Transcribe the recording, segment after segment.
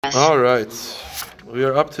All right, we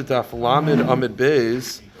are up to Daf Lamed Amid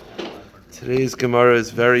Beis. Today's Gemara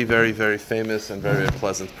is very, very, very famous and very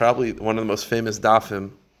pleasant. Probably one of the most famous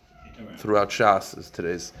dafim throughout Shas is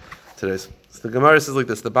today's. So the Gemara says like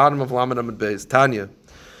this: the bottom of Lamed Amid Beis, Tanya.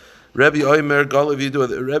 Rabbi Oimer Golav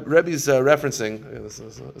Yidu. Rabbi's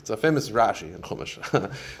referencing. It's a famous Rashi in Chumash.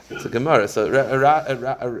 It's a Gemara. So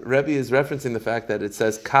Rabbi is referencing the fact that it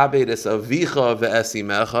says Kabedes Avicha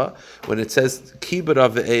ve'esimecha. When it says Kibbud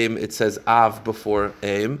of ve'aim, it says Av before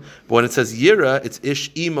aim. But when it says Yira, it's Ish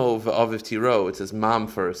Imo ve'aviv Tiro. It says Mom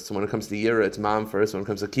first. So when it comes to Yira, it's Mom first. When it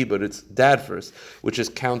comes to Kibbud, it's Dad first, which is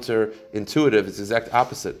counterintuitive. It's the exact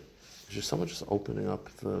opposite. Is there someone just opening up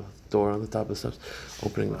the door on the top of the steps?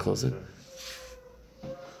 Opening and closing?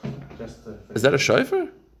 Is that a shofar?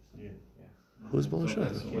 Yeah. Who's blowing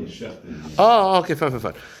a shofar? Oh, okay,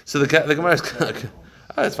 fine. So the Gemara is... Okay.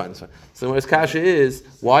 Oh, it's fine. So the Gemara's kasha is,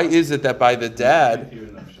 why is it that by the dad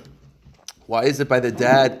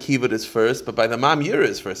kibbud is first, but by the mom yira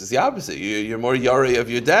is first? It's the opposite. You're more yari of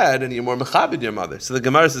your dad, and you're more mechabed your mother. So the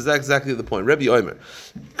Gemara says that's exactly the point. Rabbi Omer,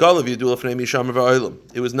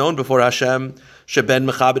 it was known before Hashem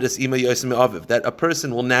that a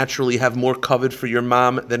person will naturally have more covet for your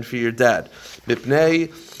mom than for your dad. Because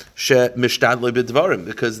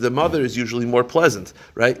the mother is usually more pleasant,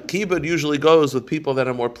 right? Kibbud usually goes with people that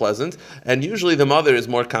are more pleasant, and usually the mother is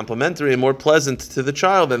more complimentary and more pleasant to the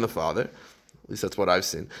child than the father. At least that's what I've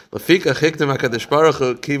seen. Kibbud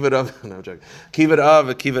av.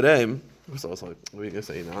 So it's like, what are you going to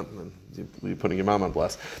say? You're putting your mom on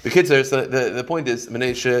blast. The kids there, so the point is,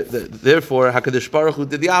 therefore, HaKadosh Baruch Hu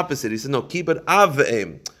did the opposite. He said, no, kibbud av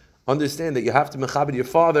ve'em. Understand that you have to mechabed your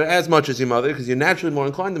father as much as your mother, because you're naturally more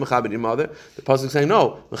inclined to mechabed your mother. The pasuk is saying,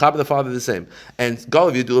 no, mechabed the father the same. And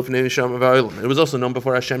Golav Yidulaf Nei Misham Ava'ilim. It was also known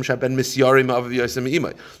before Hashem Shaben Misyarim Avav Yosem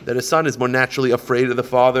Imai, that a son is more naturally afraid of the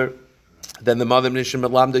father than the mother,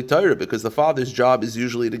 because the father's job is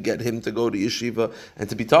usually to get him to go to yeshiva and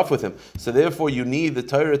to be tough with him. So therefore you need the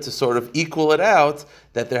Torah to sort of equal it out,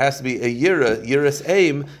 that there has to be a yiras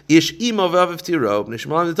aim, ish imo v'aviv tiro,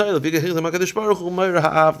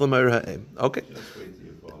 okay.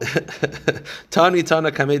 Tani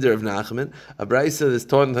Tana Kameder of Nachman. A brisa is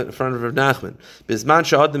taught in front of Rav Nachman. Bisman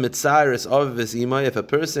sha'adam etzar es aviv imay. If a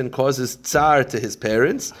person causes tsar to his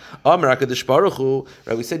parents, Amar HaKadosh Baruch Hu.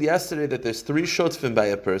 Right, we said yesterday that there's three shotfim by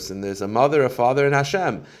a person. There's a mother, a father, and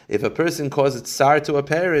Hashem. If a person causes tsar to a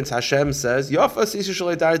parent, Hashem says, Yofas ishu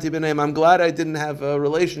shalei darti b'neim. I'm glad I didn't have a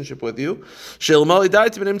relationship with you. Shilmali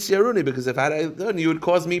darti b'neim tziyaruni. Because if I had done, you would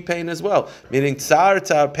cause me pain as well. Meaning tsar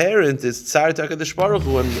to a parent is tsar to HaKadosh Baruch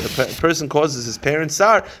Hu. And a person causes his parents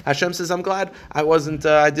tsar, Hashem says, I'm glad I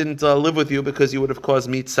didn't live with you because you would have caused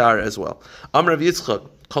me tsar as well. Amr Rav Yitzchak,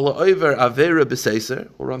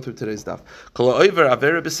 we'll run through today's daf.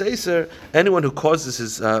 Anyone who causes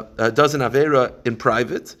does an avera in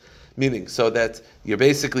private, meaning so that you're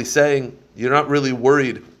basically saying you're not really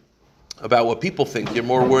worried about what people think. You're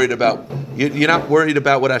more worried about, you're not worried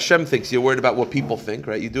about what Hashem thinks, you're worried about what people think,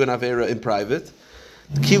 right? You do an avera in private.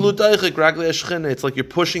 It's like you're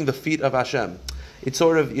pushing the feet of Hashem. It's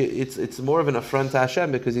more of an affront to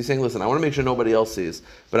Hashem, because he's saying, listen, I want to make sure nobody else sees,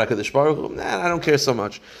 but HaKadosh Baruch Hu, I don't care so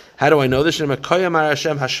much. How do I know this? The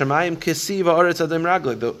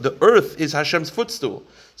earth is Hashem's footstool.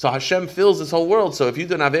 So Hashem fills this whole world. So if you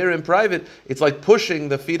do an avera in private, it's like pushing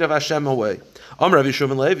the feet of Hashem away. That's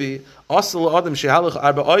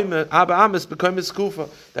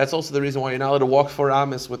also the reason why you're not allowed to walk 4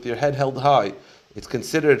 amas with your head held high. It's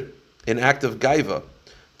considered an act of gaiva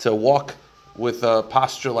to walk with a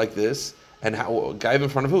posture like this. And how gaiva in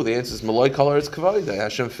front of who? The answer is Maloi Kol Haaretz Kavod.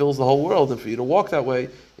 Hashem fills the whole world, and for you to walk that way,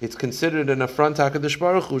 it's considered an affront to HaKadosh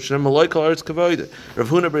Baruch Hu. Shem Maloi Kol Haaretz Kavod. Rav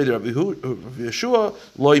Huna Breder Rav Yeshua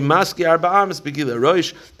Loi Maski Arba Amas Begila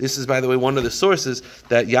Roish. This is, by the way, one of the sources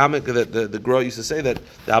that Yamek, that the Gra used to say that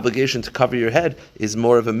the obligation to cover your head is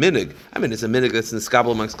more of a minig. I mean, it's a minig that's in the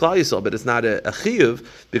skabel amongst Klal Yisrael, but it's not a chiyuv,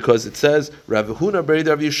 because it says Rav Huna Breder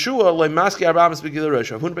Rav Yeshua Loi Maski Arba Amas Begila Roish.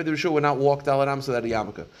 Rav Huna Breder Rav Yeshua would not walk Dalet Amos without a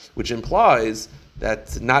yarmulke, which implies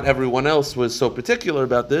that not everyone else was so particular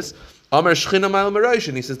about this. Amar Shechina Ma'al Marash,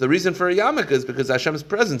 and he says the reason for a yarmulke is because Hashem's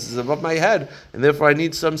presence is above my head, and therefore I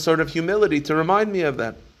need some sort of humility to remind me of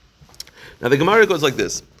that. Now the Gemara goes like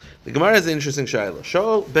this. The Gemara has an interesting shayla.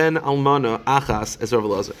 Shaul ben Almana Achas as Rav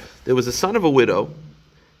Elazar. There was a son of a widow,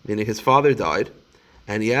 meaning his father died,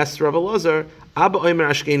 and he asked Rav Elazar, Abba Omer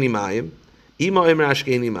Ashkeni Mayim, Ima Omer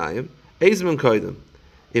Ashkeni Mayim, Eizman Koidem.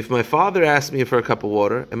 If my father asked me for a cup of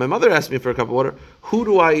water, and my mother asked me for a cup of water, who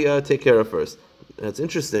do I take care of first? That's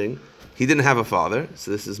interesting. He didn't have a father,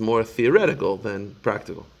 so this is more theoretical than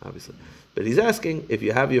practical, obviously. But he's asking, if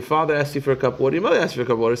you have your father ask you for a cup of water, your mother asks you for a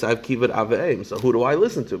cup of water, so I have kibbud aveim. So who do I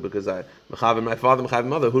listen to? Because I mechaber my father, mechaber my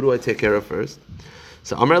mother. Who do I take care of first?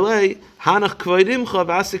 So Amar lei, hanach kvoidimcha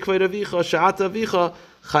v'asi kvoid avicha she'at avicha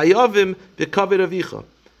chayavim b'kavod avicha.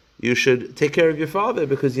 You should take care of your father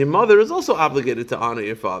because your mother is also obligated to honor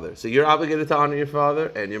your father. So you're obligated to honor your father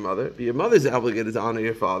and your mother. But your mother is obligated to honor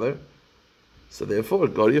your father. So therefore,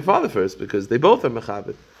 go to your father first because they both are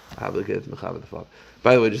mechabed, obligated to mechabed the father.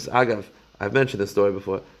 By the way, just agav, I've mentioned this story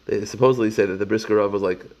before. They supposedly say that the Brisker Rav was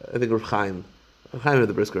like, I think Rav Chaim had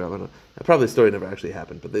the Brisker Rav. I don't know. Probably the story never actually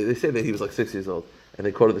happened, but they say that he was like 6 years old, and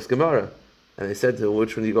they quoted this Gemara, and they said to him,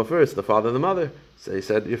 which one do you go first, the father or the mother? So he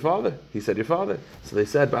said, your father. He said, your father. So they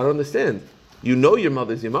said, but I don't understand. You know your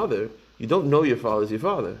mother's your mother. You don't know your father's your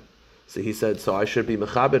father. So he said, so I should be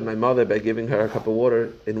mechabed my mother by giving her a cup of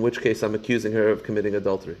water, in which case I'm accusing her of committing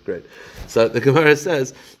adultery. Great. So the Gemara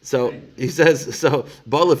says, so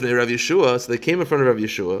Balifnei Rav Yeshua, so they came in front of Rav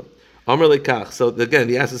Yeshua, Amar lekach. So again,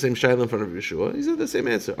 he asked the same shayla in front of Yeshua. He said the same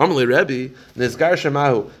answer. Amar le Rabbi, Nizgar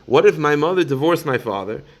Shemahu. What if my mother divorced my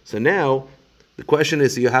father? So now, the question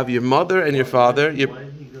is, so you have your mother and your father. Why did he ask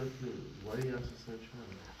the same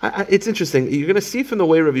shayla? It's interesting. You're going to see from the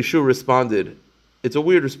way Rav Yeshua responded. It's a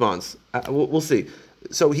weird response. We'll see.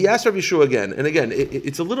 So he asked Rabbi Yeshua again, and again,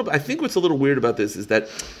 it's a little. I think what's a little weird about this is that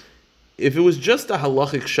if it was just a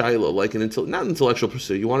halachic shaila, like not an intellectual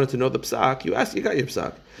pursuit, you wanted to know the psak, you asked, you got your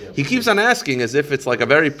psak. Yeah, he keeps on asking as if it's like a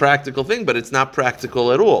very practical thing, but it's not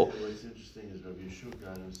practical at all. What's interesting is Rabbi Yeshua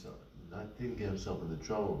didn't get himself into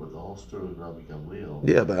trouble, but the whole story with Rabbi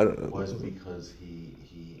Gamliel was because he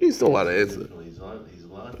still allowed to answer.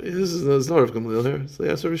 There's no Rav Gamliel here. So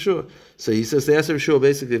they asked Rav Yeshua. So he says, they asked Rav Yeshua,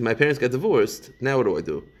 basically, if my parents get divorced, now what do I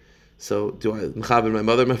do? So do I mechaber my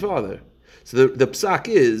mother and my father? So the psak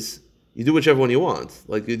is, you do whichever one you want.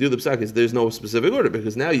 Like you do the psak is, there's no specific order,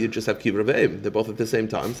 because now you just have kibbud aveim. They're both at the same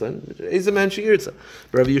time. So is a man she'irtza.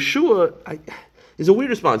 But Rav Yeshua is a weird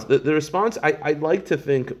response. The response, I'd like to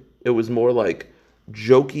think it was more like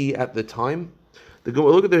jokey at the time.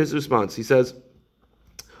 Look at his response. He says,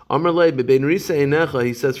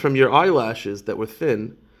 he says, from your eyelashes that were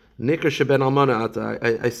thin,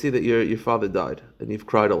 I see that your father died and you've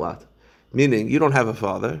cried a lot. Meaning you don't have a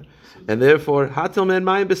father, and therefore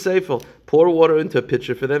pour water into a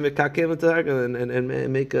pitcher for them and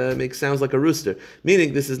make sounds like a rooster.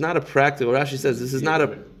 Meaning this is not a practical. Rashi says this is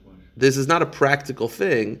not a practical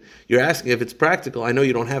thing. You're asking if it's practical. I know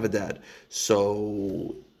you don't have a dad,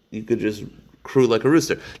 so you could just crew like a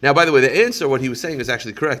rooster. Now, by the way, the answer, what he was saying is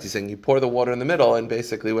actually correct. He's saying you pour the water in the middle, and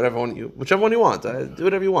basically whichever one you want, do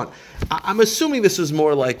whatever you want. I'm assuming this was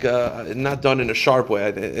more like not done in a sharp way.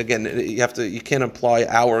 Again, you can't apply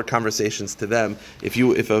our conversations to them. If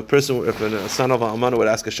a son of a almana would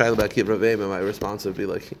ask a shayla about kibbud aveim, my response would be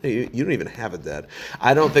like, hey, you don't even have a dad.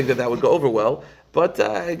 I don't think that would go over well. But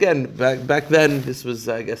again, back then, this was,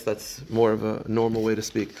 I guess that's more of a normal way to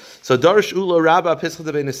speak. So, Darish Ula Rabba Pischa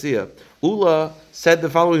de Benesiya. Ula said the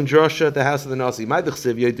following drasha at the house of the Nasi. So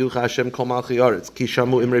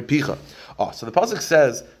the pasuk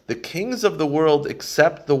says, the kings of the world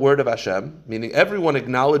accept the word of Hashem, meaning everyone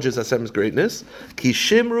acknowledges Hashem's greatness.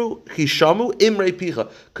 Kishamu imrei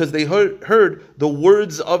picha, because they heard the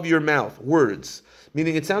words of your mouth. Words.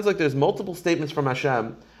 Meaning it sounds like there's multiple statements from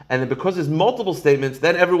Hashem, and then because there's multiple statements,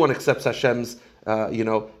 then everyone accepts Hashem's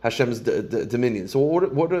dominion. So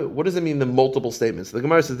what does it mean, the multiple statements? The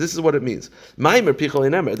Gemara says this is what it means. Maimer picha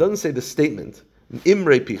le'nemer. It doesn't say the statement.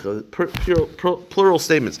 Imrei picha, plural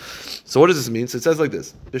statements. So what does this mean? So it says like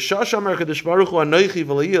this. It's a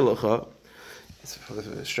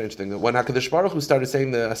strange thing that when HaKadosh Baruch Hu started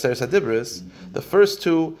saying the Aseret HaDibros, the first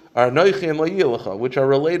two are Anoichi and Lo, which are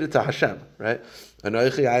related to Hashem, right?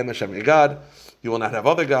 Anoichi, I am Hashem, your God. You will not have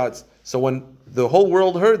other gods. So when the whole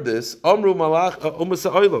world heard this, Amru Malach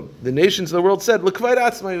Umasa Olam, the nations of the world said, L'kvayt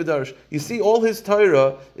atzma Yudarsh. You see, all his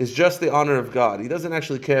Torah is just the honor of God. He doesn't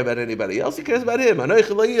actually care about anybody else. He cares about him. But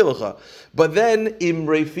then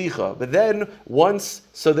Imrei Ficha. But then once,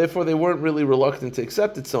 so therefore they weren't really reluctant to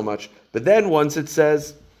accept it so much. But then once it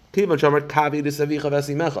says, but then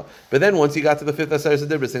once you got to the fifth Aseret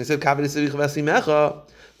HaDibros, and he said, Kavi d'savicha v'asimecha,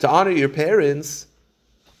 to honor your parents,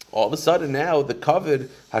 all of a sudden now the kavod,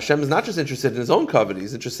 Hashem is not just interested in his own kavod,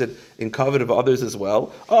 he's interested in kavod of others as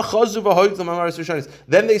well.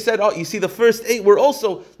 Then they said, you see, the first 8 were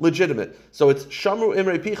also legitimate. So it's Shamru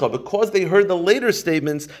Imrei Picha. Because they heard the later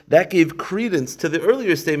statements, that gave credence to the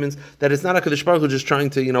earlier statements that it's not HaKadosh Baruch Hu just trying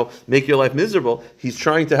to, make your life miserable. He's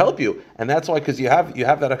trying to help you. And that's why, because you have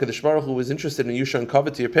that HaKadosh Baruch Hu is interested in you showing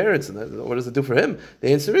kavod to your parents. And what does it do for him?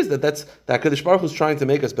 The answer is that HaKadosh Baruch Hu is trying to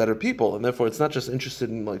make us better people. And therefore it's not just interested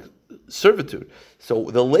in servitude.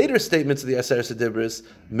 So the later statements of the Aseret Dibris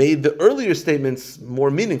made the earlier statements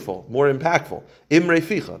more meaningful, more impactful. Imre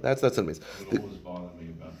Ficha. That's what it means. What always bothered me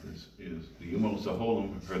about this is the Yumos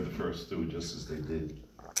Aholim heard the first two just as they did.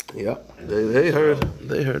 Yeah, they heard.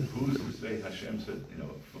 Who's to say Hashem said,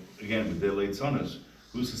 again with their late sonners,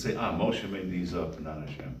 who's to say, Moshe made these up and not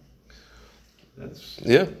Hashem? It's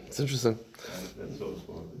interesting. That's so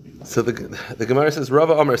supposed to be. So the Gemara says,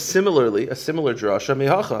 Rava Amar, similarly, a similar drasha,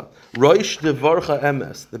 mehacha, roish devarcha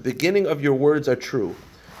emes, the beginning of your words are true.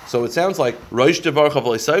 So it sounds like roish devarcha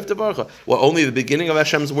v'leisayv devarcha. Well, only the beginning of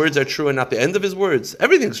Hashem's words are true and not the end of His words.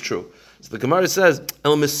 Everything's true. So the Gemara says,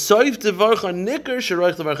 El misayv devarcha nikar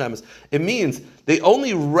sheroich devarcha emes. It means they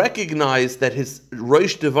only recognize that His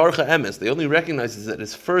roish devarcha emes. They only recognize that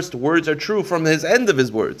His first words are true from His end of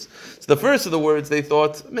His words. So the first of the words they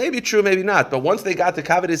thought maybe true, maybe not. But once they got to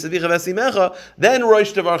kavod esavicha v'esimecha, then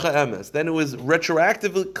roish devarcha emes. Then it was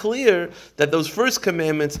retroactively clear that those first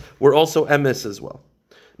commandments were also emes as well.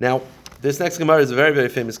 Now, this next Gemara is a very, very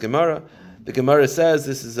famous Gemara. The Gemara says,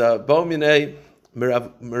 this is Bo Minei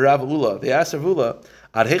Merav Ula. They asked Rav Ula,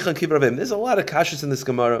 Ad Hechan Kibbur Avim. There's a lot of kashas in this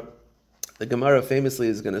Gemara. The Gemara famously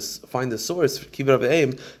is going to find the source for Kibbur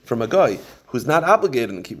Avim from a guy who's not obligated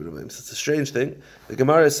in Kibbur Avim. So it's a strange thing. The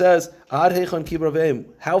Gemara says, Ad Hechan Kibbur Avim.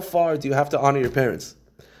 How far do you have to honor your parents?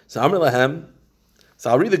 So Amr Lahem. So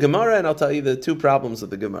I'll read the Gemara and I'll tell you the two problems of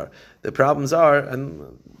the Gemara. The problems are,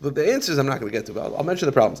 but the answers I'm not going to get to, but I'll mention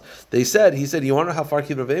the problems. He said, you want to know how far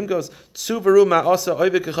Kibbur Avim goes?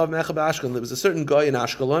 There was a certain guy in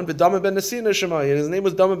Ashkelon, and his name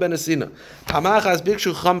was Dama ben Asina.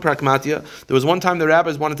 There was one time the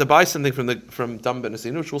rabbis wanted to buy something from Dama ben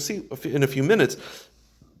Asina, which we'll see in a few minutes.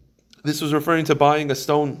 This was referring to buying a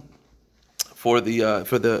stone for the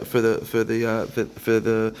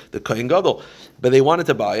Kohen Gadol, but they wanted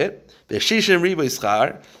to buy it. The Shishin Riba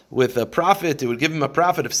Ischar with a profit, it would give him a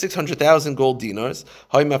profit of 600,000 gold dinars.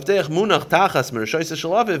 But the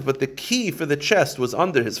key for the chest was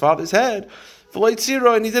under his father's head,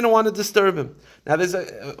 and he didn't want to disturb him. Now,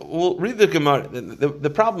 we'll read the Gemara. The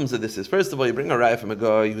problems of this is, first of all, you bring a raya from a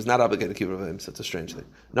guy who's not obligated to keep him, so it's a strange thing.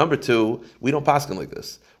 Number two, we don't paskin like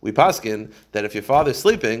this. We paskin that if your father's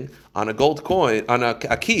sleeping on a gold coin, on a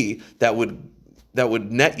key that would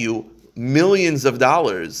net you millions of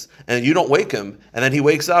dollars, and you don't wake him, and then he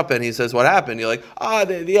wakes up and he says, "What happened?" You're like,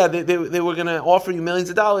 they were going to offer you millions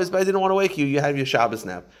of dollars, but I didn't want to wake you. You had your Shabbos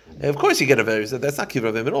nap. And of course, you get a very. That's not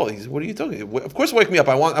kibbur avim at all. What are you talking about? Of course, wake me up.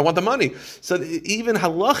 I want the money. So even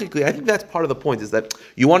halachically, I think that's part of the point. Is that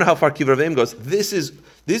you want to know how far kibbur avim goes. This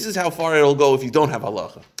is how far it'll go if you don't have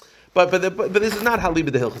halacha. But this is not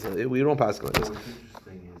halibah de hilchas. We don't pass like this. What's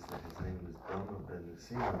interesting is that his name was Dama ben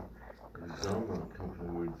Asina, and Dama come from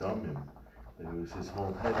the word damim. And it was his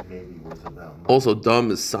whole head maybe was about money. Also, dam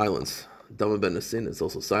is silence. Dama ben Asin is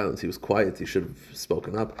also silence. He was quiet. He should have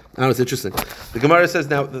spoken up. Now it's interesting. The Gemara says,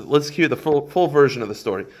 now let's hear the full version of the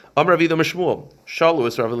story. Amar Rav Mishmuel,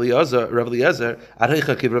 Shalus Rav Eliezer,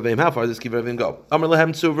 Adhecha Kibbur Avim. How far does Kibbur Avim go? Amar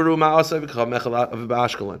Lehem Tzuveru Ma'asai V'Chav Mechal of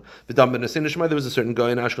Ashkelon. V'Dam ben Asin Shmai. There was a certain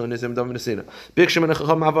guy in Ashkelon. His name Dam ben Asin. Bikshim and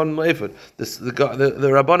Chacham Avon Leifod. The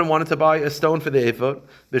Rabbanim wanted to buy a stone for the ephod.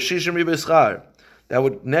 B'Shishim Riba Ischar. That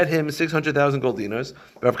would net him 600,000 gold dinars.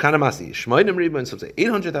 Rav Kanamasi, Shmainim Riba, and some say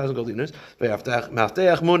 800,000 gold dinars. But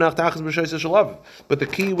the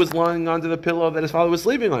key was lying onto the pillow that his father was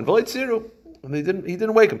sleeping on. And he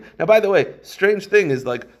didn't wake him. Now, by the way, strange thing is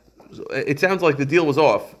it sounds like the deal was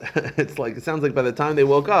off. It sounds like by the time they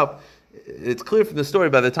woke up, it's clear from the story,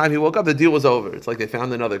 by the time he woke up, the deal was over. It's like they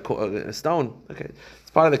found another stone. Okay,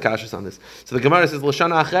 it's part of the kashas on this. So the Gemara says,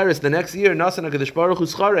 L'shana acheres, the next year, Nasan HaKadosh Baruch Hu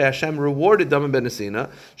schare, Hashem rewarded Dama ben Asina,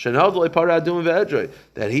 Shanal v'lei para aduma ve'edroi,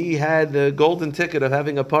 that he had the golden ticket of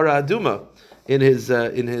having a para aduma in his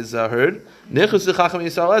herd. Nechus l'chacham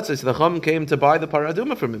Yisrael etzai, so the Chum came to buy the para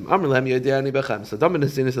aduma from him. Amr lehem yodei bechem. So Dama ben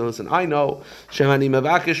Asina said, listen, I know, Shemani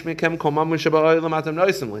mevakish mikem kol mamun sheba'olam atam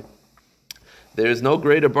noisimli. There is no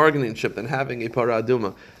greater bargaining chip than having a para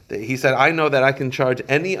aduma. He said, I know that I can charge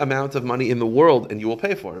any amount of money in the world and you will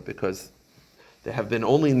pay for it, because there have been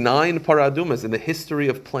only 9 para adumas in the history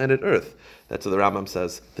of planet Earth. That's what the Rambam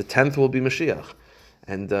says. The 10th will be Mashiach.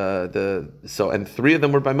 And 3 of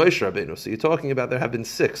them were by Moshe Rabbeinu. So you're talking about there have been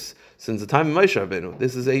 6 since the time of Moshe Rabbeinu.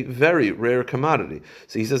 This is a very rare commodity.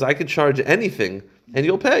 So he says, I could charge anything and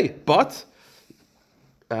you'll pay. But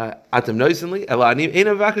but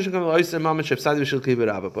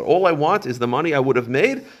all I want is the money I would have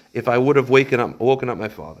made if I would have woken up my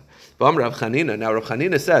father. Now Rav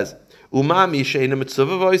Chanina says,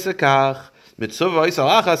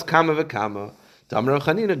 Rav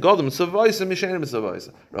Chanina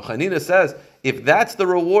says, if that's the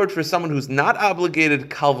reward for someone who's not obligated,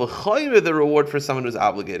 kal v'chomer the reward for someone who's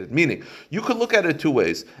obligated. Meaning, you could look at it two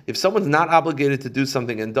ways. If someone's not obligated to do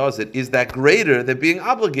something and does it, is that greater than being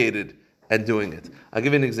obligated and doing it? I'll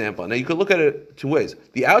give you an example. Now, you could look at it two ways.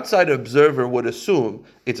 The outside observer would assume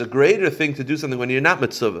it's a greater thing to do something when you're not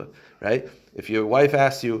mitzvah, right? If your wife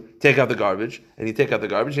asks you, take out the garbage, and you take out the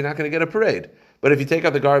garbage, you're not going to get a parade. But if you take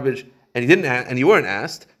out the garbage and you weren't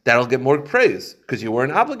asked, that'll get more praise because you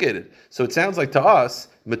weren't obligated. So it sounds like to us,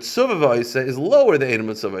 mitzvah v'oisa is lower than ein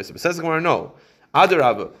mitzvah v'oisa. But says the Gemara, no.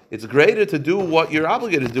 Adarabba, it's greater to do what you're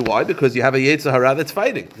obligated to do. Why? Because you have a yetzer hara that's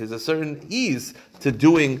fighting. There's a certain ease to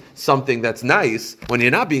doing something that's nice when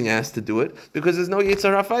you're not being asked to do it, because there's no yetzer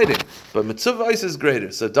hara fighting. But mitzvah is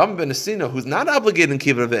greater. So Dam ben Asina, who's not obligated in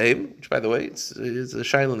kibbur v'eim, which by the way, it's a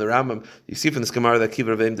shaila in the Rambam. You see from this Gemara that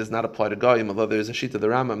kibbur v'eim does not apply to goyim, although there's a sheet of the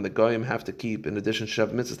Rambam that goyim have to keep, in addition to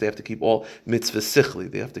shav mitzvahs, they have to keep all mitzvah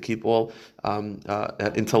sichli. They have to keep all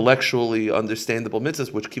intellectually understandable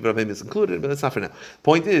mitzvahs, which kibbur v'eim is included, but that's not for now.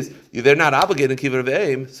 Point is, they're not obligated in kibbur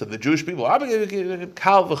v'eim, so the Jewish people are obligated in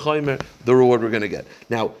kal v'chomer, the reward we're going to get.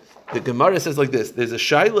 Now, the Gemara says like this: there's a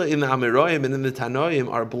shaila in the Amiroyim and in the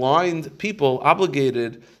Tanoim. Are blind people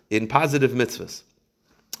obligated in positive mitzvahs?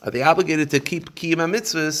 Are they obligated to keep kiyum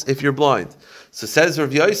mitzvahs if you're blind? So says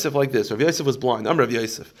Rav Yosef like this. Rav Yosef was blind. I'm Rav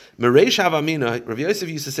Yosef. Mereish Havamina. Rav Yosef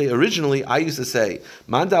used to say, originally, I used to say,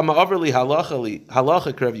 Manda ma'averli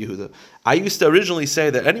halacha Rav Yehuda. I used to originally say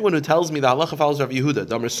that anyone who tells me the halacha follows Rav Yehuda,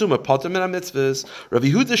 Damar Suma, Potter min mitzvahs, Rav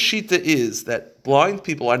Yehuda's shita is that blind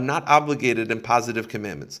people are not obligated in positive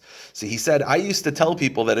commandments. So he said, I used to tell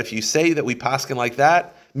people that if you say that we paskin like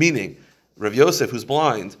that, meaning Rav Yosef, who's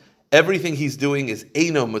blind, everything he's doing is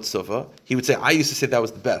Eino Mitzvah, he would say, I used to say that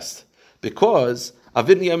was the best. Because I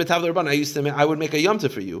would make a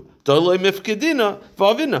yomta for you.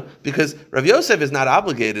 Because Rav Yosef is not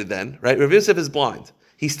obligated then, right? Rav Yosef is blind.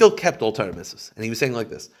 He still kept all Torah mitzvahs. And he was saying like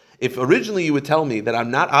this: if originally you would tell me that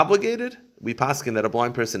I'm not obligated, we paskin that a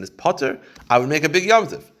blind person is potter, I would make a big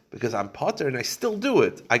yomtiv. Because I'm potter and I still do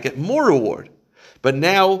it, I get more reward. But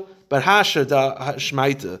now, but now that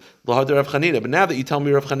you tell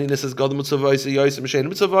me Rav Chanina says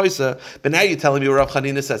but now you're telling me Rav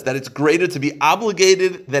Chanina says that it's greater to be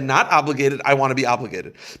obligated than not obligated. I want to be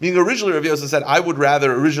obligated. Meaning originally Rav Yosef said I would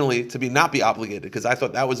rather originally to be not be obligated because I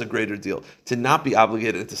thought that was a greater deal to not be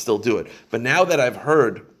obligated and to still do it. But now that I've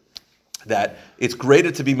heard that it's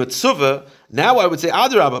greater to be mitzvah, now I would say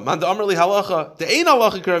Adrabah, man amrli halacha, the ein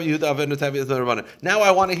halacha Rav Yehuda. Now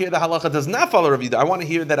I want to hear the halacha does not follow Rav Yehuda. I want to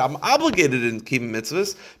hear that I'm obligated in keeping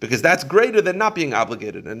mitzvahs because that's greater than not being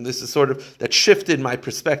obligated. And this is sort of that shifted my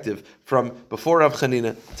perspective from before Rav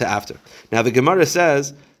Chanina to after. Now the Gemara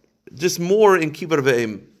says just more in kibbur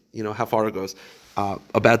v'eim, how far it goes.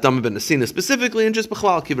 About Dama ben Asina specifically, and just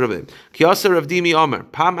B'chlal Kibbur v'eim. Kiyasa Rav Dimi Omer,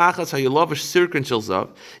 Pam Achas Hayulavish Sirkin Shilzav.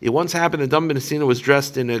 It once happened that Dama ben Asina was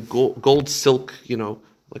dressed in a gold silk,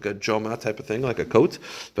 like a joma type of thing, like a coat.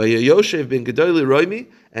 Vayayoshev ben Gedoli Roimi,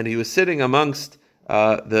 and he was sitting amongst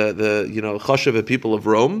the chashav people of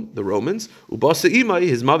Rome, the Romans. Ubasa Imai,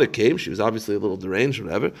 his mother came. She was obviously a little deranged,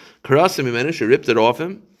 whatever. Karasim Imenu, she ripped it off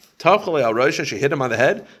him. She hit him on the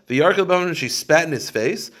head. She spat in his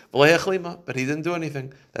face. But he didn't do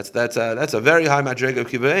anything. That's a very high madrega of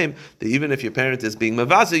kibbur that even if your parent is being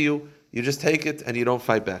mavaza you just take it and you don't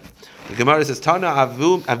fight back. The Gemara says, Tana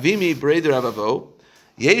avimi breder avavo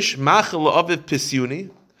yesh machal aviv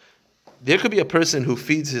pisyuni. There could be a person who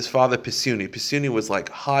feeds his father pisyuni. Pisyuni was like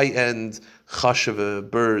high-end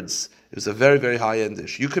chashava birds. It was a very, very high-end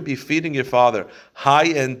dish. You could be feeding your father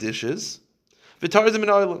high-end dishes, but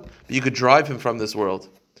you could drive him from this world.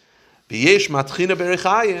 And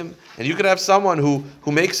you could have someone who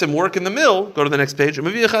makes him work in the mill, go to the next page, and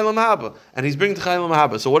he's bringing to Chayil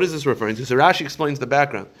Mahaba. So what is this referring to? So Rashi explains the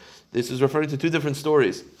background. This is referring to two different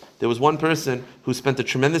stories. There was one person who spent a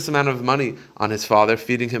tremendous amount of money on his father,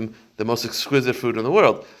 feeding him the most exquisite food in the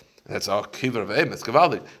world. That's all kibbur v'eim, it's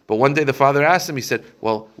gavaldik. But one day the father asked him, he said,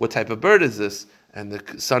 well, what type of bird is this? And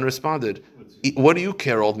the son responded, what do you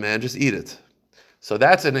care, old man? Just eat it. So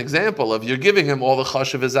that's an example of you're giving him all the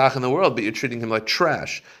chashav v'zach in the world, but you're treating him like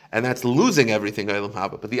trash. And that's losing everything, Olam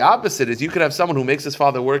Haba. But the opposite is you could have someone who makes his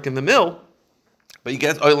father work in the mill, but you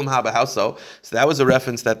get Olam Haba. How so? So that was a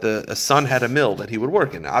reference that a son had a mill that he would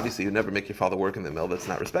work in. Now, obviously, you never make your father work in the mill. That's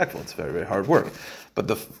not respectful. It's very, very hard work. But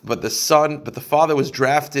the father was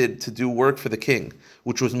drafted to do work for the king,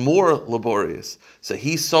 which was more laborious. So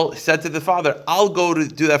he said to the father, I'll go to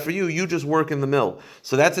do that for you. You just work in the mill.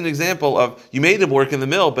 So that's an example of you made him work in the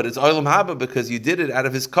mill, but it's Olam Haba because you did it out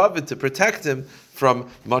of his covet to protect him from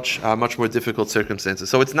much more difficult circumstances.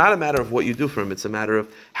 So it's not a matter of what you do for him; it's a matter of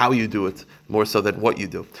how you do it, more so than what you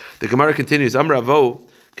do. The Gemara continues: Ravo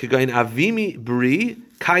Kigain Avimi Bri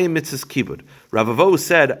Kayim Mitzvahs Kibud. Ravo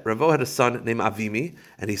said, Ravo had a son named Avimi,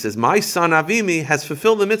 and he says, my son Avimi has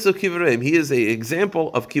fulfilled the mitzvah of Kivruvim. He is an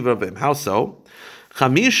example of Kivruvim. How so?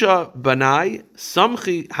 Chamisha Banai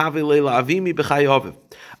Samchi Havilela Avimi B'chayoviv.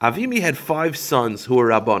 Avimi had 5 sons who were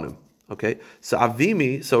Rabbanim. Okay, so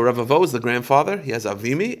Avimi, so Ravo is the grandfather. He has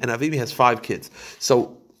Avimi, and Avimi has 5 kids.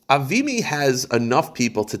 So Avimi has enough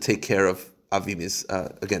people to take care of Avimi's,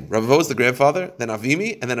 again, Ravo is the grandfather, then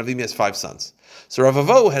Avimi, and then Avimi has 5 sons. So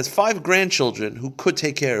Ravo has 5 grandchildren who could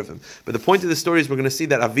take care of him. But the point of the story is we're going to see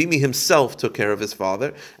that Avimi himself took care of his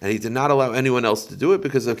father, and he did not allow anyone else to do it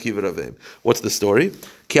because of Kivruvim. What's the story?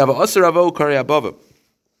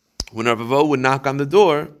 When Ravo would knock on the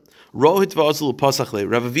door, Avimi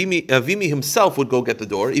himself would go get the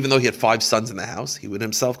door, even though he had 5 sons in the house. He would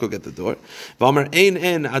himself go get the door. And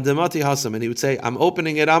he would say, I'm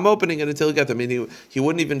opening it until you get them. I mean, he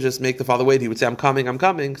wouldn't even just make the father wait. He would say, I'm coming,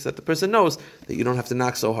 so that the person knows that you don't have to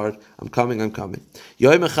knock so hard. I'm coming. One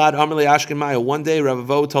day,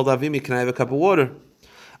 Ravo told Avimi, can I have a cup of water?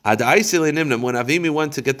 When Avimi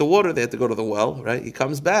went to get the water, they had to go to the well, right? He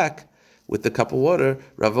comes back with the cup of water.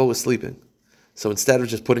 Ravo was sleeping. So instead of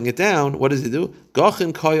just putting it down, what does he do?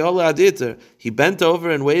 He bent over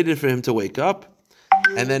and waited for him to wake up.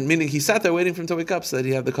 And then, meaning he sat there waiting for him to wake up so that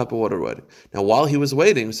he had the cup of water ready. Now, while he was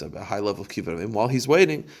waiting, so a high level of kibbutz, while he's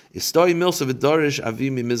waiting, Avimi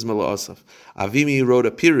wrote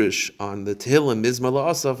a pirush on the Tehillim Mizma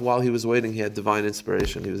La'asaf. While he was waiting, he had divine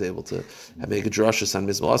inspiration. He was able to make a drashas on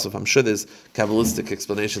Mizma La'asaf. I'm sure there's Kabbalistic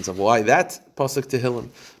explanations of why that pasuk Tehillim,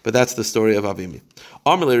 but that's the story of Avimi.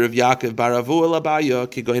 Amalei Rav Yaakov Baravu Elabaya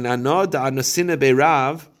Kigoin Anod Anasina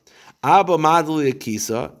Beirav Abba Madli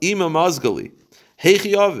Akisa Ima Mazgali.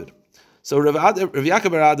 So Rav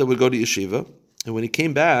Yaakov Barada would go to yeshiva, and when he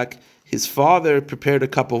came back, his father prepared a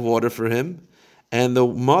cup of water for him, and the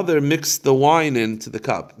mother mixed the wine into the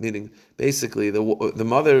cup. Meaning, basically, the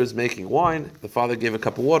mother is making wine, the father gave a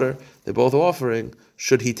cup of water, they're both offering,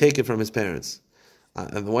 should he take it from his parents?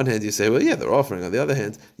 On the one hand, you say, well, yeah, they're offering. On the other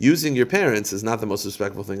hand, using your parents is not the most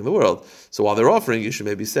respectful thing in the world. So while they're offering, you should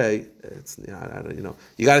maybe say,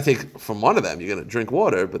 you got to take from one of them. You're going to drink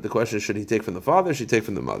water, but the question is, should he take from the father? Or should he take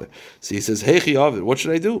from the mother? So he says, hey, what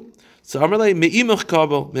should I do? So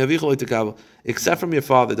except from your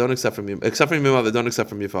father, don't accept from your except from your mother, don't accept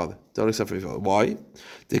from your father. Don't accept from your father. Why?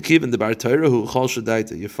 Your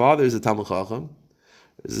father is a Talmid Chacham.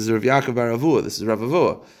 This is Rav Yaakov Bar Avua. This is Rav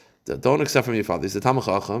Avua. Don't accept from your father. He's a Talmid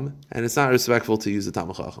Chacham, and it's not respectful to use a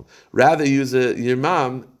Talmid Chacham. Rather, use your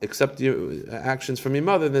mom, accept your actions from your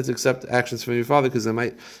mother, than to accept actions from your father, because it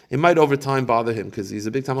might over time bother him, because he's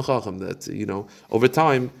a big Talmid Chacham. That over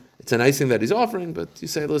time, it's a nice thing that he's offering, but you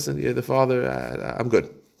say, listen, you're the father, I'm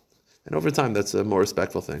good. And over time, that's a more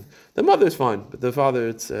respectful thing. The mother is fine, but the father,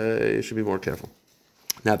 you should be more careful.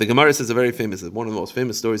 Now, the Gemara says one of the most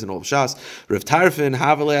famous stories in all of Shas. Rav Tarfon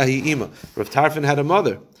Havalei Ima. Rav Tarfon had a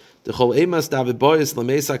mother.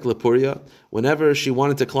 Whenever she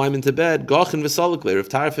wanted to climb into bed, Rav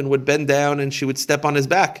Tarfon would bend down and she would step on his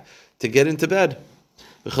back to get into bed.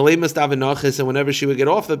 And whenever she would get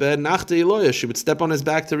off the bed, she would step on his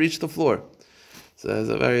back to reach the floor. So there's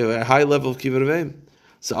a very, very high level of kibbutz.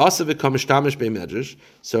 So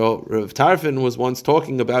Rav Tarfon was once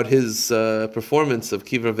talking about his performance of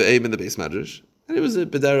Kivruvim in the Beis Medrash, and it was a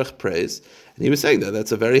bederech praise, and he was saying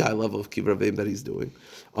that's a very high level of Kivruvim that he's doing.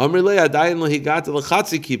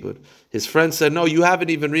 His friend said, no, you haven't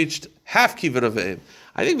even reached half Kivruvim.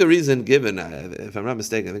 I think the reason given, if I'm not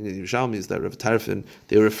mistaken, I think in Yerushalmi is that Rav Tarfon,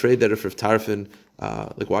 they were afraid that if Rav Tarfon,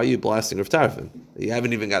 why are you blasting Rav Tarfon? You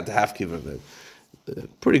haven't even got to half Kivruvim.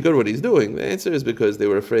 Pretty good what he's doing. The answer is because they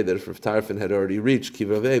were afraid that if Rav Tarfon had already reached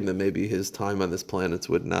Kivruvim, then maybe his time on this planet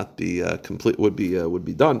would not be complete. Would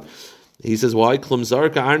be done. He says, "Why? I'll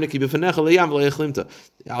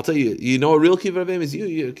tell you. You know what real Kivruvim is?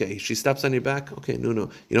 You okay? She steps on your back. Okay,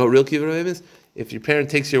 no. You know what real Kivruvim is? If your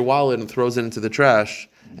parent takes your wallet and throws it into the trash,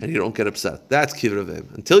 and you don't get upset. That's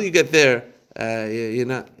Kivruvim. Until you get there, you're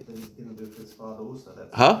not." He's going to do it for his father also.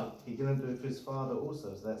 He's going to do it for his father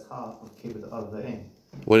also, so that's half of kibbutz of the end.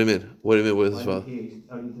 What do you mean? What do you mean with his father? He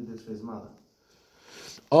only did this for his mother.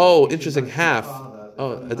 Oh, interesting. Half.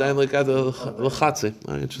 Adayin like l'chatzi.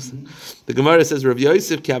 Interesting. The Gemara says Rav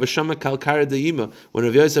Yosef ki avashama kalkara deima. When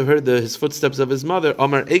Rav Yosef heard his footsteps of his mother,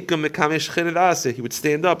 Amar Eikum mekamesh shchina da'aseh. He would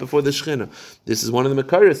stand up before the shchina. This is one of the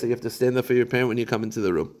mekaris that you have to stand up for your parent when you come into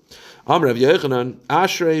the room. Amar Rav Yochanan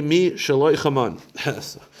Ashrei mi shaloi chaman.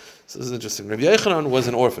 So this is interesting. Rabbi Yochanan was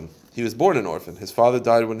an orphan. He was born an orphan. His father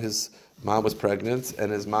died when his mom was pregnant,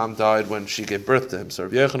 and his mom died when she gave birth to him. So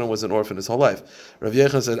Rabbi Yochanan was an orphan his whole life. Rabbi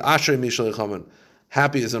Yochanan said, Ashrei Mishal Yechaman,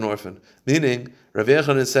 happy as an orphan. Meaning, Rabbi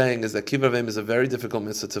Yochanan is saying is that Kibbutz Avim is a very difficult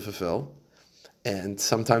mitzvah to fulfill, and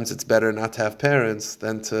sometimes it's better not to have parents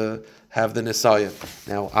than to have the nisayim.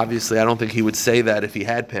 Now, obviously, I don't think he would say that if he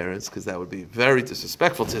had parents, because that would be very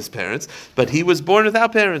disrespectful to his parents. But he was born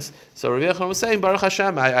without parents, so Rabbi Yochanan was saying, Baruch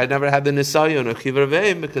Hashem, I never had the nisayim or kibbutz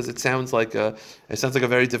avim because it sounds like a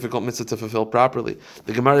very difficult mitzvah to fulfill properly.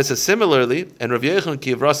 The Gemara says similarly, and Rabbi Yochanan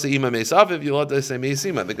kivrasa ima meisaviv yulad say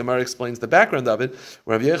meisima. The Gemara explains the background of it.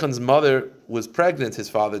 When Rabbi Yochanan's mother was pregnant, his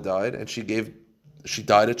father died, and she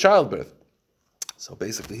died at childbirth. So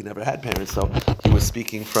basically, he never had parents. So he was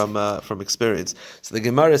speaking from experience. So the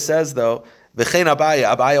Gemara says, though, v'chein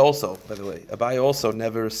Abaye also, by the way, Abaye also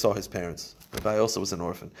never saw his parents. Abaye also was an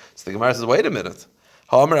orphan. So the Gemara says, wait a minute.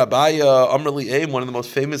 Ha'amar Abaye, Amr li Eim, one of the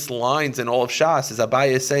most famous lines in all of Shas is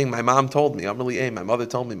Abaye saying, my mom told me. Amr li Eim, my mother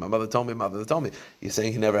told me. My mother told me. My mother told me. He's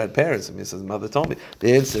saying he never had parents. And he says, mother told me.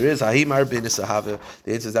 The answer is Ha'imar bin Isahava.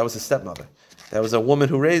 The answer is that was his stepmother. That was a woman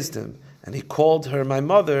who raised him. And he called her my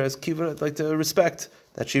mother as kiva, like to respect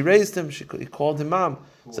that she raised him. He called him mom.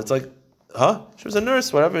 So it's like, she was a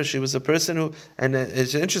nurse, whatever. She was a person who, and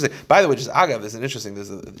it's interesting. By the way, just agav, there's an interesting.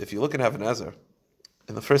 If you look at Even Ezer,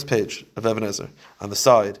 in the first page of Even Ezer, on the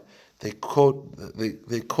side, they quote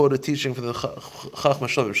a teaching from the Chachma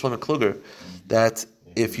Shlomo Kluger that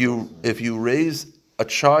if you raise a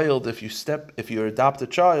child, if you adopt a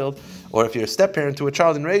child, or if you're a step parent to a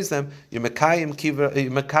child and raise them, you're mekayim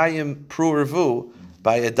pru'ervu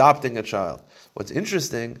by adopting a child. What's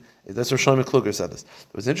interesting is that's what Shlomo Kluger said this.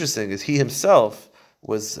 What's interesting is he himself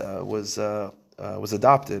was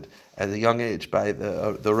adopted at a young age by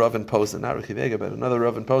the Rav in Posen, not Ricky Vega, but another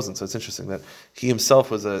Rav in Posen. So it's interesting that he himself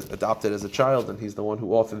was adopted as a child, and he's the one who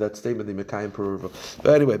authored that statement, the Mekayim Pru'ervu.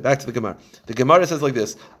 But anyway, back to the Gemara. The Gemara says like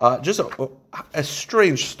this, just a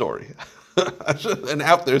strange story. An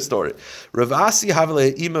out there story. Rav Asi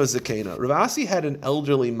Havale Imo Zakena. Rav Asi had an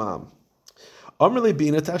elderly mom. Amrli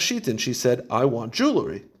Bina Tashitin. She said, I want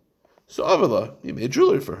jewelry. So Avala, he made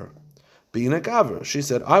jewelry for her. Bina Gavra. She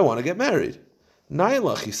said, I want to get married.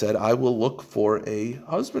 Nailach, he said, I will look for a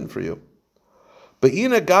husband for you.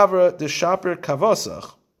 Bina Gavra Deshaper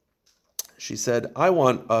Kavasach. She said, I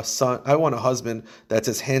want a husband that's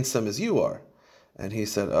as handsome as you are. And he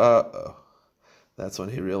said, That's when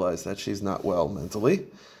he realized that she's not well mentally.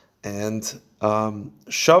 And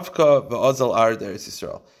Shavka v'azal ar Eretz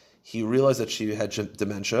Yisrael. He realized that she had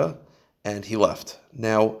dementia, and he left.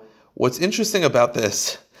 Now, what's interesting about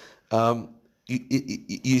this,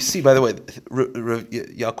 you see, by the way,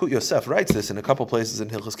 Yalkut Yosef writes this in a couple places in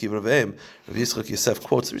Hilchos Kibbutz Avim. Rav Yitzchak Yosef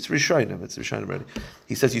quotes, it's Rishonim already.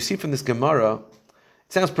 He says, you see from this Gemara,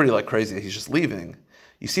 it sounds pretty like crazy that he's just leaving.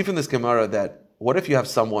 You see from this Gemara that, what if you have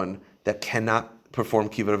someone that cannot perform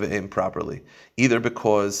Kibbutz Avim properly, either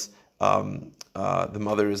because the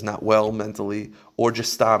mother is not well mentally, or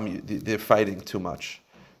just they're fighting too much.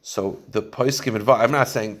 So the poskim advice, I'm not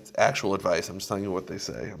saying actual advice, I'm just telling you what they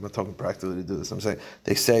say. I'm not talking practically to do this. I'm saying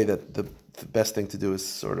they say that the best thing to do is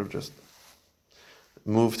sort of just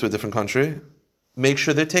move to a different country, make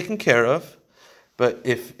sure they're taken care of. But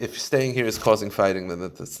if staying here is causing fighting, then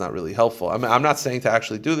that's not really helpful. I'm not saying to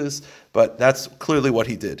actually do this, but that's clearly what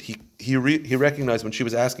he did. He recognized when she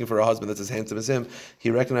was asking for a husband that's as handsome as him,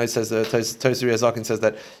 he recognized, says Tosri Azakin says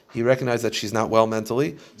that he recognized that she's not well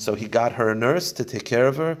mentally, so he got her a nurse to take care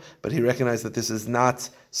of her, but he recognized that this is not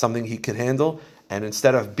something he could handle, and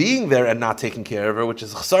instead of being there and not taking care of her, which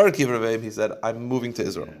is Chasar Kivrei, he said, I'm moving to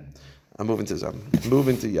Israel. I'm moving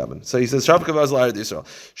to Yemen. So he says, Israel.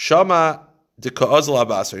 Shama now,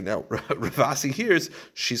 Ravasi hears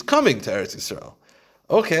she's coming to Eretz Yisrael.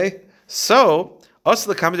 Okay, so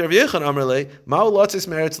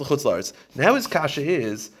now his kasha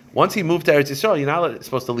is, once he moved to Eretz Yisrael, you're not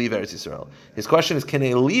supposed to leave Eretz Yisrael. His question is, can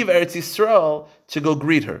I leave Eretz Yisrael to go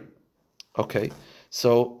greet her? Okay,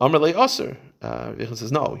 so Amrle Aser. Yechon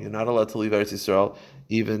says, no, you're not allowed to leave Eretz Yisrael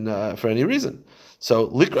even for any reason.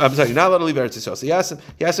 So, I'm sorry, you're not allowed to leave Eretz Yisrael. So he asked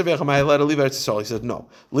him, am I allowed to leave Eretz Yisrael? He said, no.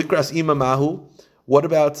 Likras ima mahu. What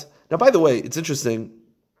about, now by the way, it's interesting.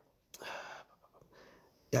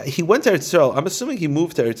 Yeah, he went to Eretz Yisrael. I'm assuming he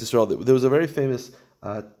moved to Eretz Yisrael. There was a very famous,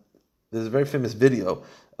 video,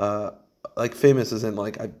 like famous as in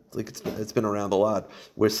it's been around a lot,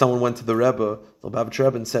 where someone went to the Rebbe, the Lubavitcher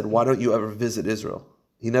Rebbe, and said, why don't you ever visit Israel?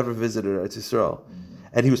 He never visited Eretz Yisrael.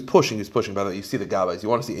 And he was pushing. By the way, you see the Gabbais. You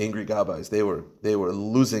want to see angry Gabbais. They were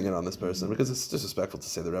losing it on this person because it's disrespectful to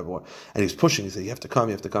say the Rebbe won. And he was pushing. He said, you have to come.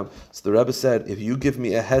 So the Rebbe said, if you give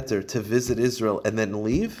me a heter to visit Israel and then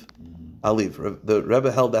leave, I'll leave. The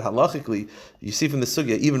Rebbe held that halachically, you see from the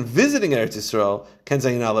sugya, even visiting Eretz Yisrael, Ken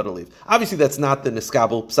you're not allowed to leave. Obviously, that's not the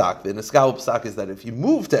Neskabel Psak. The Neskabel Psak is that if you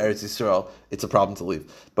move to Eretz Yisrael, it's a problem to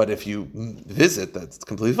leave. But if you visit, that's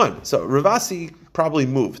completely fine. So Ravasi probably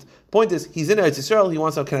moved. Point is, he's in Eretz Yisrael, he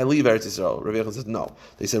wants to know, can I leave Eretz Yisrael? Rabbi Yochanan says, no.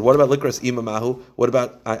 They said, what about Likras Ima Mahu? What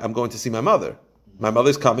about, I'm going to see my mother. My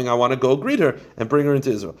mother's coming, I want to go greet her and bring her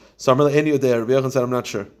into Israel. So Rabbi Yochanan said, I'm not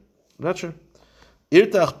sure.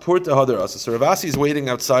 Irtach Purta Hadarasa. So Ravasi is waiting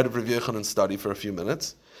outside of Rav Yochanan's study for a few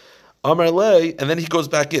minutes. Amar Lei, and then he goes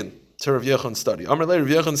back in to Rav Yochanan's study. Amar Lei, Rav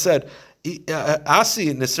Yochanan said,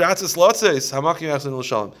 Asi, Nisratzis Lotzeis, Hamakim Yachzin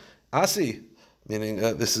L'Shalom. Asi, meaning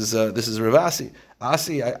this is Ravasi.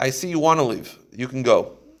 Asi, I see you want to leave. You can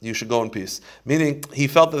go. You should go in peace. Meaning, he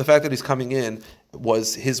felt that the fact that he's coming in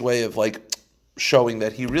was his way of showing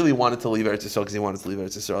that he really wanted to leave Eretz Yisrael because he wanted to leave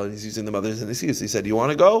Eretz Yisrael, and he's using the mother's and the excuse. He said, you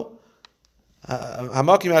want to go?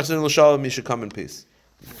 Hamakim Yachzin L'Shalom, you should come in peace.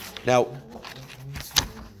 Now,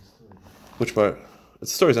 which part? The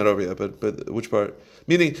story's not over yet, but which part?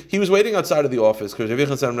 Meaning, he was waiting outside of the office because Rav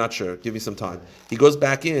Yechon said, I'm not sure, give me some time. He goes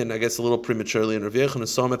back in, I guess a little prematurely, and Rav Yechon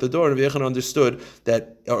saw him at the door, and Rav Yechon understood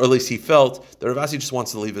that, or at least he felt, that Rav Asi just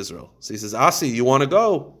wants to leave Israel. So he says, Asi, you want to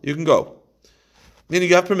go? You can go. Meaning,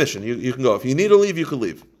 you have permission, you can go. If you need to leave, you can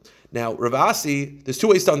leave. Now, Rav Asi, there's two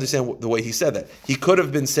ways to understand the way he said that. He could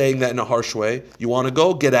have been saying that in a harsh way. You want to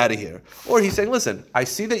go? Get out of here. Or he's saying, listen, I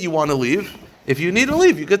see that you want to leave. If you need to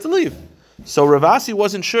leave, you get to leave. So Rav Asi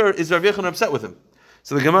wasn't sure, is Rav Yechon upset with him?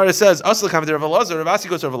 So the Gemara says, Rav Asi goes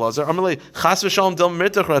to Rav Elazar,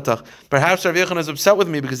 perhaps Rav Yechon is upset with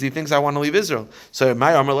me because he thinks I want to leave Israel. So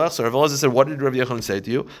my Rav Elazar said, what did Rav Yechon say to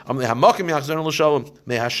you?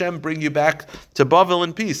 May Hashem bring you back to Bavel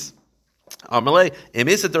in peace. Don't worry,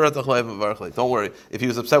 if he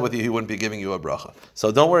was upset with you, he wouldn't be giving you a bracha. So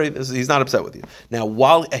don't worry, he's not upset with you. Now,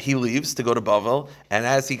 while he leaves to go to Bavel, and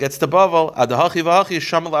as he gets to Bavel,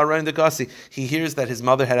 he hears that his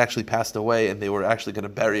mother had actually passed away, and they were actually going to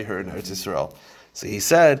bury her in Eretz Yisrael. So he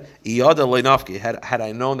said, had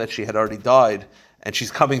I known that she had already died, and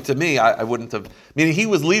she's coming to me, I wouldn't have... Meaning he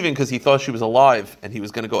was leaving because he thought she was alive, and he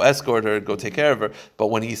was going to go escort her, go take care of her.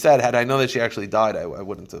 But when he said, had I known that she actually died, I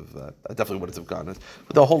wouldn't have... I definitely wouldn't have gone.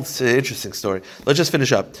 But the whole interesting story. Let's just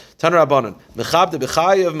finish up. Tan Rabbanan.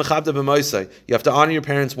 You have to honor your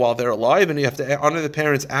parents while they're alive, and you have to honor the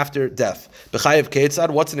parents after death. B'chayev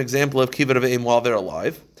Ketzad, what's an example of kibbud of aim while they're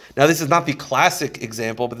alive? Now, this is not the classic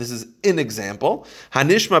example, but this is an example.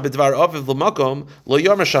 Hanishma b'dvar aviv l'makom lo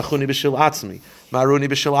yomer shachuni b'shil atzmi, maruni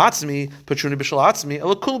b'shil atzmi, patruni b'shil atzmi,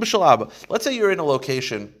 elakul b'shil abba. Let's say you're in a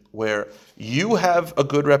location where you have a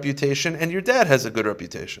good reputation and your dad has a good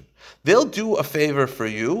reputation. They'll do a favor for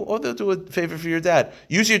you, or they'll do a favor for your dad.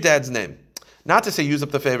 Use your dad's name. Not to say use up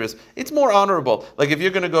the favors. It's more honorable. Like if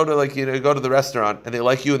you're going to go to go to the restaurant and they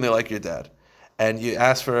like you and they like your dad, and you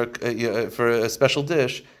ask for a special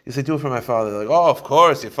dish, you say, do it for my father. They're like, oh, of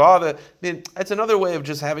course, your father. I mean, it's another way of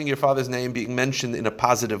just having your father's name being mentioned in a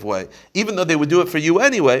positive way. Even though they would do it for you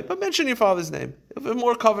anyway, but mention your father's name. If you're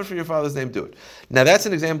more covered for your father's name, do it. Now, that's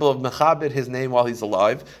an example of mechabed, his name while he's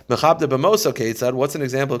alive. Mechabed b'mosa keitzad, what's an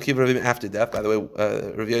example of kibbud avim after death? By the way,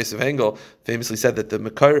 Rav Yosef Engel famously said that the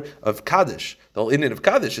makar of Kaddish, the whole Indian of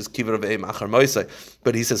Kaddish is kibbud avim achar moisai.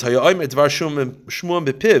 But he says, hayoymer dvar shmuam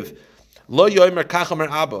bepiv, Lo yomer kachamer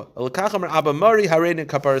abba. El kachamer abba mari harein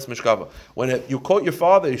kaparis mishkava. When you quote your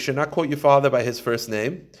father, you should not quote your father by his first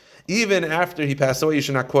name. Even after he passed away, you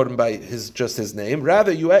should not quote him by just his name.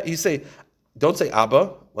 Rather, you say, don't say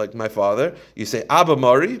Abba, like my father. You say Abba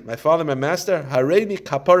Mari, my father, my master. Hareini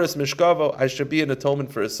kaparis mishkavo. I should be an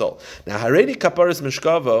atonement for his soul. Now, Hareini kaparis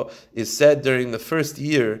mishkavo is said during the first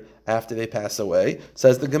year after they pass away.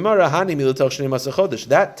 Says the Gemara, Hani milutel shnei maseh chodesh.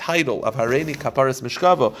 That title of Hareini kaparis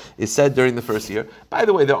mishkavo is said during the first year. By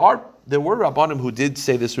the way, there were Rabbanim who did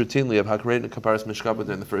say this routinely of Hareini kaparis mishkavo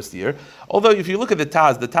during the first year. Although if you look at the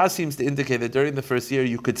Taz seems to indicate that during the first year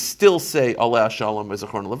you could still say Aleh Shalom or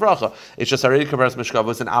Zechron Levracha. It's just Hareini kaparis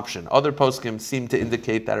mishkavo is an option. Other poskim seem to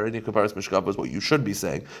indicate that Hareini kaparis mishkavo is what you should be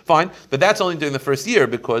saying. Fine, but that's only during the first year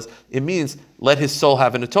because it means let his soul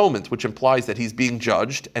have an atonement, which implies that he's being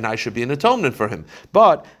judged and I should be an atonement for him.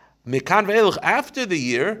 But Mekan ve'elach, after the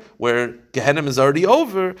year where Gehenna is already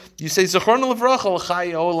over, you say Zechron Levracha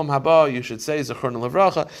l'chai olam haba. You should say Zechron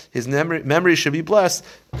Levracha. His memory should be blessed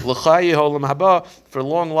l'chai olam haba for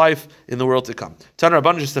long life in the world to come. Tan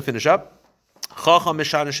Rabban, just to finish up. Chacham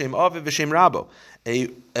mishana shem aviv v'shem rabo.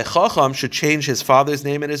 A chacham should change his father's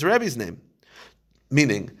name and his rebbe's name.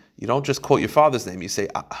 Meaning, you don't just quote your father's name. You say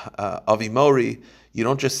Avi Mori. You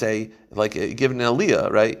don't just say, like, give an aliyah,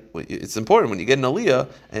 right? It's important when you get an aliyah,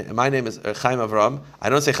 and my name is Chaim Avram. I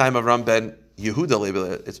don't say Chaim Avram ben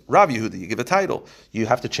Yehuda, it's Rav Yehuda. You give a title. You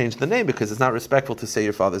have to change the name because it's not respectful to say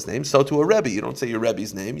your father's name. So to a Rebbe, you don't say your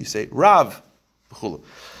Rebbe's name. You say Rav.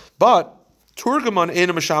 But Turgaman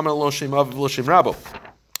Eina Mishama Lo Shem Aviv Lo Shem Rabo.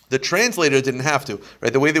 The translator didn't have to,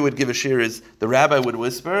 right? The way they would give a shir is the rabbi would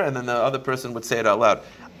whisper, and then the other person would say it out loud.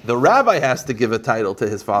 The rabbi has to give a title to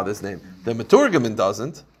his father's name. The Meturgaman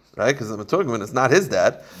doesn't, right? Because the Meturgaman is not his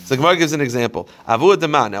dad. So Gemara gives an example. Avu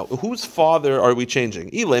Adama. Now, whose father are we changing?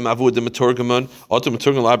 Ilem Avu de Meturgaman, Otu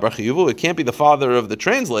Meturgaman La Brachiyuvu. It can't be the father of the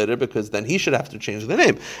translator because then he should have to change the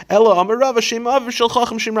name. Ela Amar Rav Shem Av Shel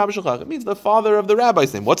Chacham Shem Rabbi Shel Chacham. It means the father of the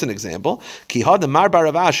rabbi's name. What's an example? Ki Had Mar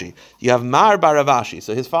Baravashi. You have Mar Baravashi.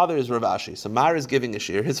 So his father is Ravashi. So Mar is giving a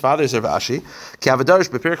shir. His father is Ravashi. Ki Avadarish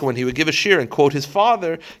Bepirka, when he would give a shir and quote his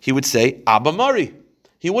father, he would say Abba Mari.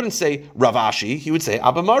 He wouldn't say Ravashi, he would say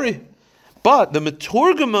Abba Mari. But the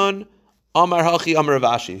Meturgaman Amar Hachi Amar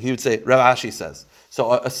Ravashi, he would say Ravashi says.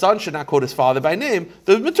 So a son should not quote his father by name.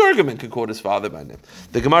 The Meturgaman could quote his father by name.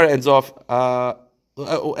 The Gemara ends off.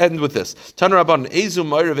 End with this. Tana Rabban Ezu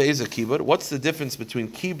Moira ve'Ezu Kibud. What's the difference between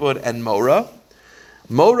Kibud and Mora?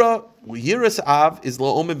 Mora, Yiras Av is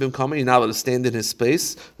Lo Omen Bimkama, you're not allowed to stand in his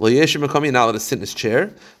space. Lo Yeshim Bimkama, you're not allowed to sit in his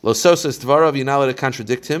chair. Lo Sosas Dvarav, you're not allowed to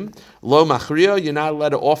contradict him. Lo Machriya, you're not allowed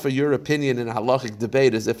to offer your opinion in a halachic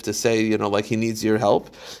debate as if to say, like he needs your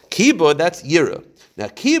help. Kibud, that's Yira. Now,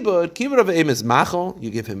 kibud of aim is machal, you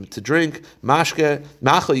give him to drink. Mashke,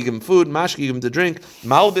 machal, you give him food. Mashke, you give him to drink.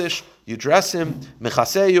 Malbish, you dress him.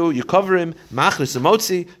 Mechaseyu, you cover him. Machlis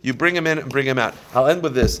emotzi, you bring him in and bring him out. I'll end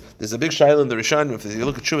with this. There's a big shaila in the Rishon. If you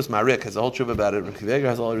look at Shuvas Ma'arik, has a whole Shuvah about it. Rabbi Veger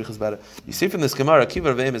has all the Riches about it. You see from this Gemara, kibud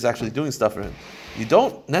of aim is actually doing stuff for him. You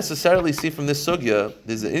don't necessarily see from this sugya,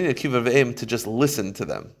 there's an inyan kibud of aim to just listen to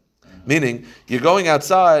them. Meaning, you're going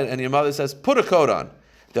outside and your mother says, put a coat on.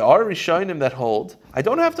 There are Rishonim that hold, I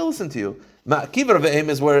don't have to listen to you. Kibbur ve'em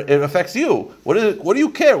is where it affects you. What do you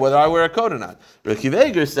care whether I wear a coat or not? Rabbi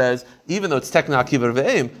Veger says, even though it's technically kibbur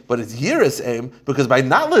ve'em, but it's yiras aim, because by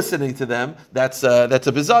not listening to them, that's a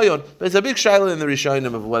bizayon. There's a big shaila in the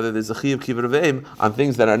Rishonim of whether there's a chiyuv kibbur ve'em on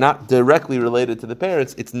things that are not directly related to the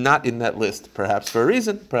parents. It's not in that list, perhaps for a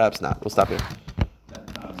reason, perhaps not. We'll stop here.